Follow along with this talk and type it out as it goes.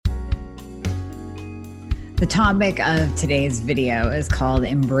The topic of today's video is called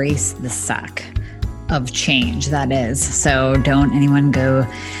Embrace the Suck of Change, that is. So don't anyone go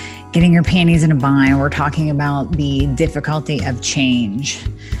getting your panties in a bind. We're talking about the difficulty of change.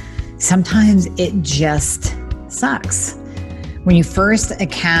 Sometimes it just sucks. When you first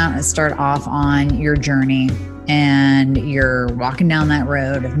start off on your journey and you're walking down that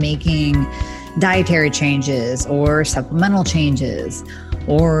road of making dietary changes or supplemental changes,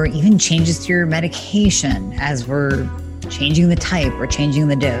 or even changes to your medication as we're changing the type or changing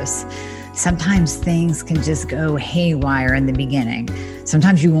the dose. Sometimes things can just go haywire in the beginning.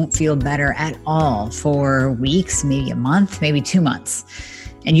 Sometimes you won't feel better at all for weeks, maybe a month, maybe 2 months.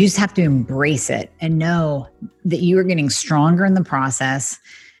 And you just have to embrace it and know that you are getting stronger in the process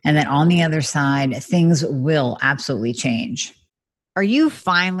and that on the other side, things will absolutely change. Are you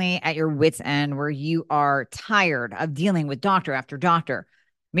finally at your wit's end where you are tired of dealing with doctor after doctor?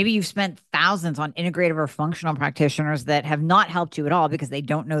 Maybe you've spent thousands on integrative or functional practitioners that have not helped you at all because they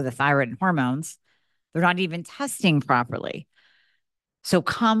don't know the thyroid and hormones. They're not even testing properly. So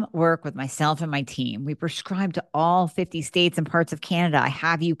come work with myself and my team. We prescribe to all 50 states and parts of Canada. I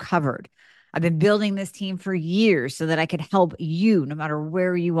have you covered. I've been building this team for years so that I could help you no matter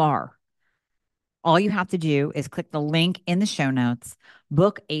where you are. All you have to do is click the link in the show notes,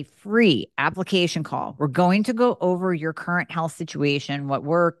 book a free application call. We're going to go over your current health situation, what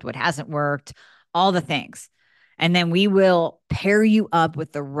worked, what hasn't worked, all the things. And then we will pair you up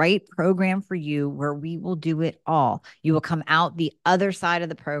with the right program for you where we will do it all. You will come out the other side of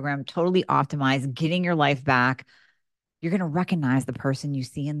the program, totally optimized, getting your life back. You're going to recognize the person you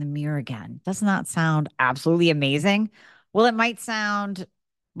see in the mirror again. Doesn't that sound absolutely amazing? Well, it might sound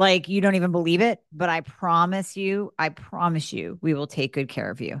like you don't even believe it, but I promise you, we will take good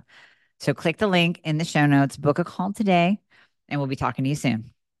care of you. So click the link in the show notes, book a call today, and we'll be talking to you soon.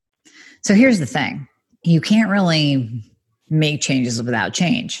 So here's the thing. You can't really make changes without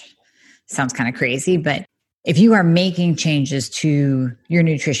change. Sounds kind of crazy, but if you are making changes to your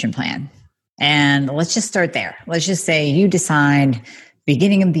nutrition plan, and let's just start there. Let's just say you decide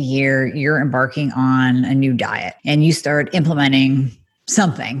beginning of the year, you're embarking on a new diet and you start implementing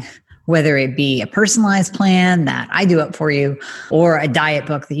something, whether it be a personalized plan that I do up for you or a diet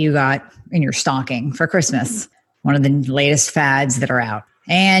book that you got in your stocking for Christmas, one of the latest fads that are out.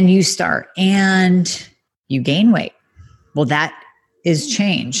 And you start and you gain weight. Well, that is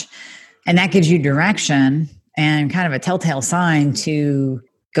change. And that gives you direction and kind of a telltale sign to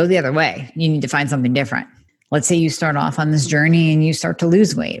go the other way. You need to find something different. Let's say you start off on this journey and you start to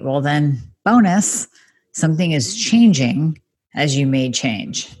lose weight. Well, then bonus, something is changing as you made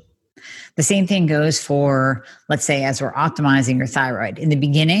change. The same thing goes for, let's say, as we're optimizing your thyroid. In the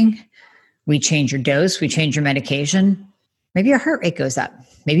beginning, we change your dose, we change your medication. Maybe your heart rate goes up.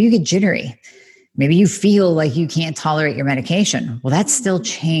 Maybe you get jittery. Maybe you feel like you can't tolerate your medication. Well, that's still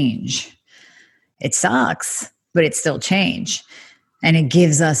change. It sucks, but it's still change. And it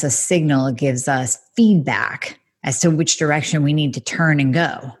gives us a signal, it gives us feedback as to which direction we need to turn and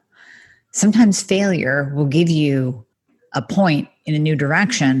go. Sometimes failure will give you a point in a new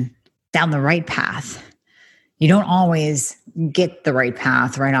direction down the right path. You don't always get the right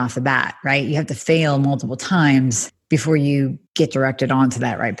path right off the bat, right? You have to fail multiple times before you get directed onto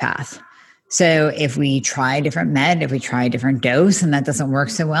that right path. So if we try a different med, if we try a different dose and that doesn't work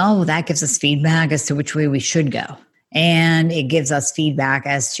so well, that gives us feedback as to which way we should go. And it gives us feedback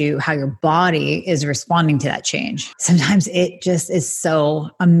as to how your body is responding to that change. Sometimes it just is so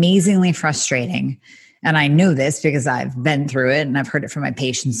amazingly frustrating. And I know this because I've been through it and I've heard it from my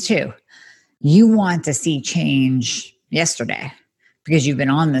patients too. You want to see change yesterday because you've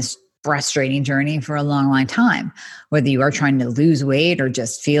been on this frustrating journey for a long, long time, whether you are trying to lose weight or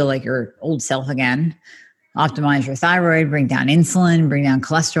just feel like your old self again, optimize your thyroid, bring down insulin, bring down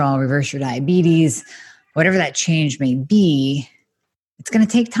cholesterol, reverse your diabetes, whatever that change may be, it's going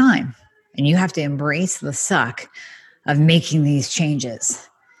to take time. And you have to embrace the suck of making these changes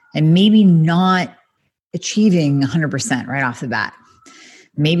and maybe not achieving 100% right off the bat.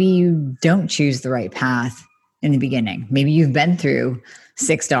 Maybe you don't choose the right path in the beginning. Maybe you've been through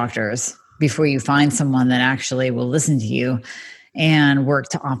 6 doctors before you find someone that actually will listen to you and work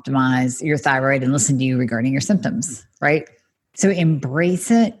to optimize your thyroid and listen to you regarding your symptoms, right? So embrace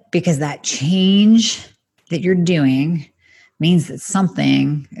it because that change that you're doing means that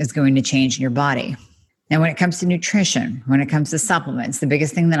something is going to change in your body. Now, when it comes to nutrition, when it comes to supplements, the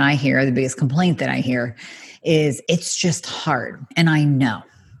biggest thing that I hear, the biggest complaint that I hear is it's just hard. And I know.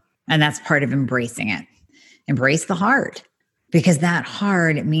 And that's part of embracing it. Embrace the hard. Because that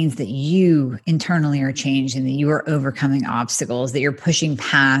hard means that you internally are changed and that you are overcoming obstacles, that you're pushing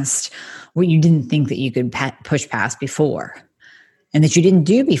past what you didn't think that you could push past before and that you didn't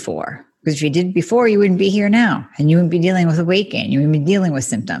do before. Because if you did before, you wouldn't be here now and you wouldn't be dealing with a weight gain. You wouldn't be dealing with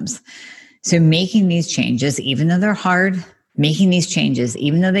symptoms. So making these changes, even though they're hard, making these changes,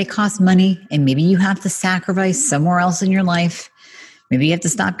 even though they cost money, and maybe you have to sacrifice somewhere else in your life. Maybe you have to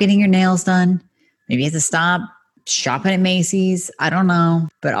stop getting your nails done. Maybe you have to stop shopping at Macy's. I don't know.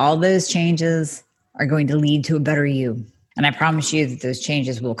 But all those changes are going to lead to a better you. And I promise you that those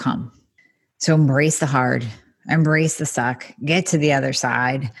changes will come. So embrace the hard, embrace the suck, get to the other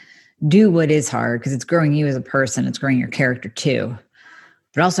side, do what is hard because it's growing you as a person. It's growing your character too.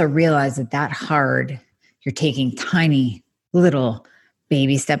 But also realize that that hard, you're taking tiny little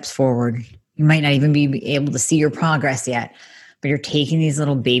baby steps forward. You might not even be able to see your progress yet, but you're taking these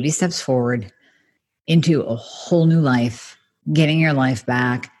little baby steps forward into a whole new life, getting your life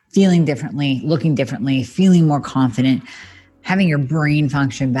back, feeling differently, looking differently, feeling more confident, having your brain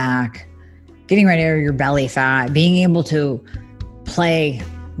function back, getting rid of your belly fat, being able to play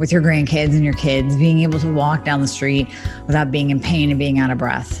with your grandkids and your kids, being able to walk down the street without being in pain and being out of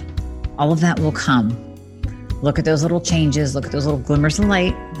breath. All of that will come. Look at those little changes, look at those little glimmers of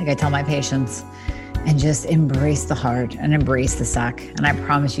light, like I tell my patients, and just embrace the hard and embrace the suck. And I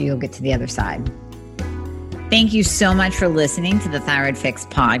promise you, you'll get to the other side. Thank you so much for listening to the Thyroid Fix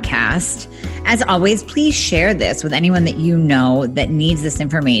podcast. As always, please share this with anyone that you know that needs this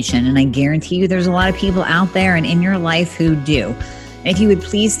information. And I guarantee you there's a lot of people out there and in your life who do. And if you would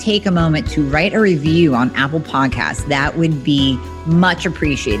please take a moment to write a review on Apple Podcasts, that would be much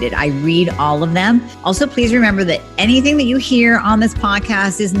appreciated. I read all of them. Also, please remember that anything that you hear on this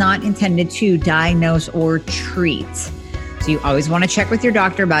podcast is not intended to diagnose or treat. So you always want to check with your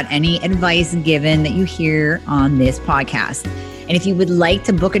doctor about any advice given that you hear on this podcast. And if you would like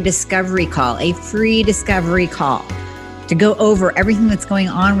to book a discovery call, a free discovery call, to go over everything that's going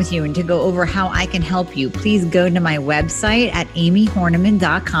on with you and to go over how I can help you, please go to my website at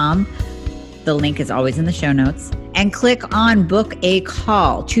amyhornaman.com. The link is always in the show notes. And click on book a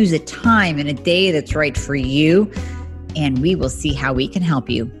call. Choose a time and a day that's right for you. And we will see how we can help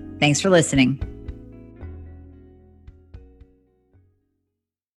you. Thanks for listening.